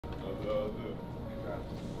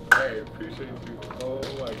Hey, appreciate you. Oh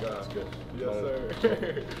my God. Good. Yes,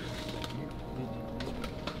 sir.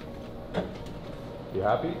 You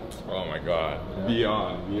happy? Oh my God.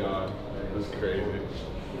 Beyond. This is crazy.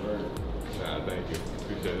 Nah, thank you.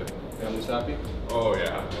 Appreciate it. Family's happy? Oh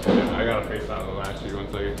yeah. I got a FaceTime them actually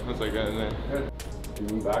once I get in there. You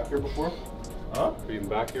been back here before? Huh? Have you been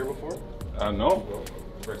back here before? No.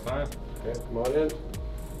 First time. Okay, come on in.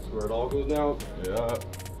 That's where it all goes down. Yeah.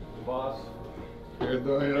 The boss. You're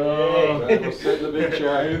doing We'll sit in the big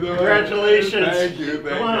chair. How you doing? Congratulations. Thank you.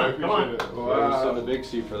 I appreciate it. Wow. Sit in the big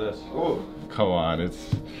seat for this. Oh. Come on,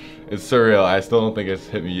 it's surreal. I still don't think it's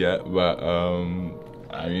hit me yet, but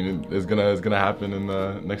I mean it's gonna happen in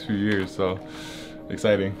the next few years. So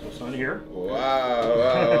exciting. So sign here. Wow.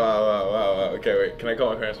 Okay, wait. Can I call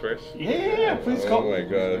my parents first? Yeah. Please call. Oh my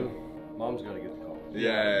God. Mom's gotta get the call.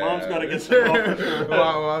 Yeah. Mom's gotta get the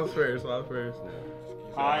call. Mom's first.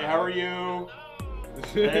 Hi, how are you?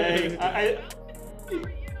 Hey,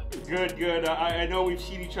 good. I know we've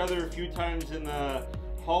seen each other a few times in the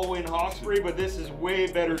hallway in Hawkesbury, but this is way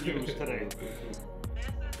better news today.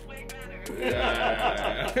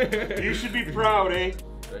 Yeah. You should be proud, eh?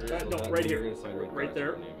 No, right here. Right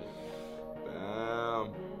there.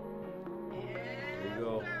 Damn. There you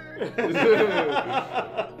go.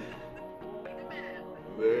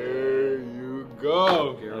 There you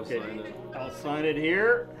go. Okay. I'll sign it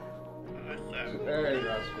here. Hey,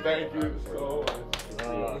 thank you so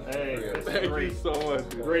much. Hey, Thank you so much.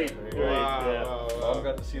 Great. Wow. Mom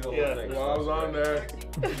got to see the whole thing. Mom's on there.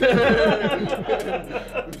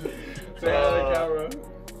 Say hi to the camera.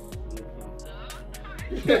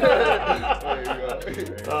 There you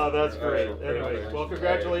go. Oh, that's great. Anyway, well,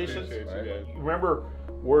 congratulations. Remember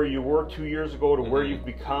where you were 2 years ago to where you've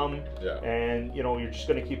become, and you know you're just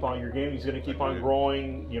going to keep on. Your game is going to keep on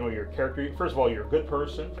growing. You know your character. First of all, you're a good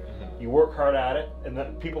person. You work hard at it, and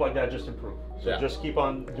then people like that just improve. So just keep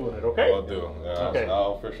on doing it, okay? Will do. Okay.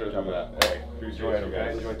 I'll for sure do that. Hey, appreciate you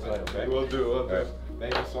guys. Enjoy tonight, okay? We'll do.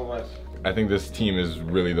 Thank you so much. I think this team is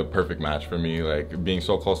really the perfect match for me. Like being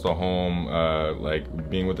so close to home, like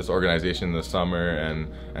being with this organization in the summer,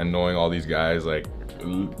 and knowing all these guys, like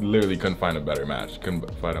literally couldn't find a better match, couldn't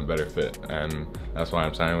find a better fit, and that's why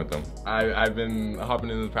I'm signing with them. I've been hopping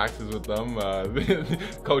into practices with them.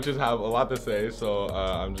 Coaches have a lot to say, so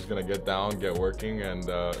I'm just gonna get down, get working, and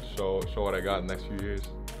show what I got in the next few years.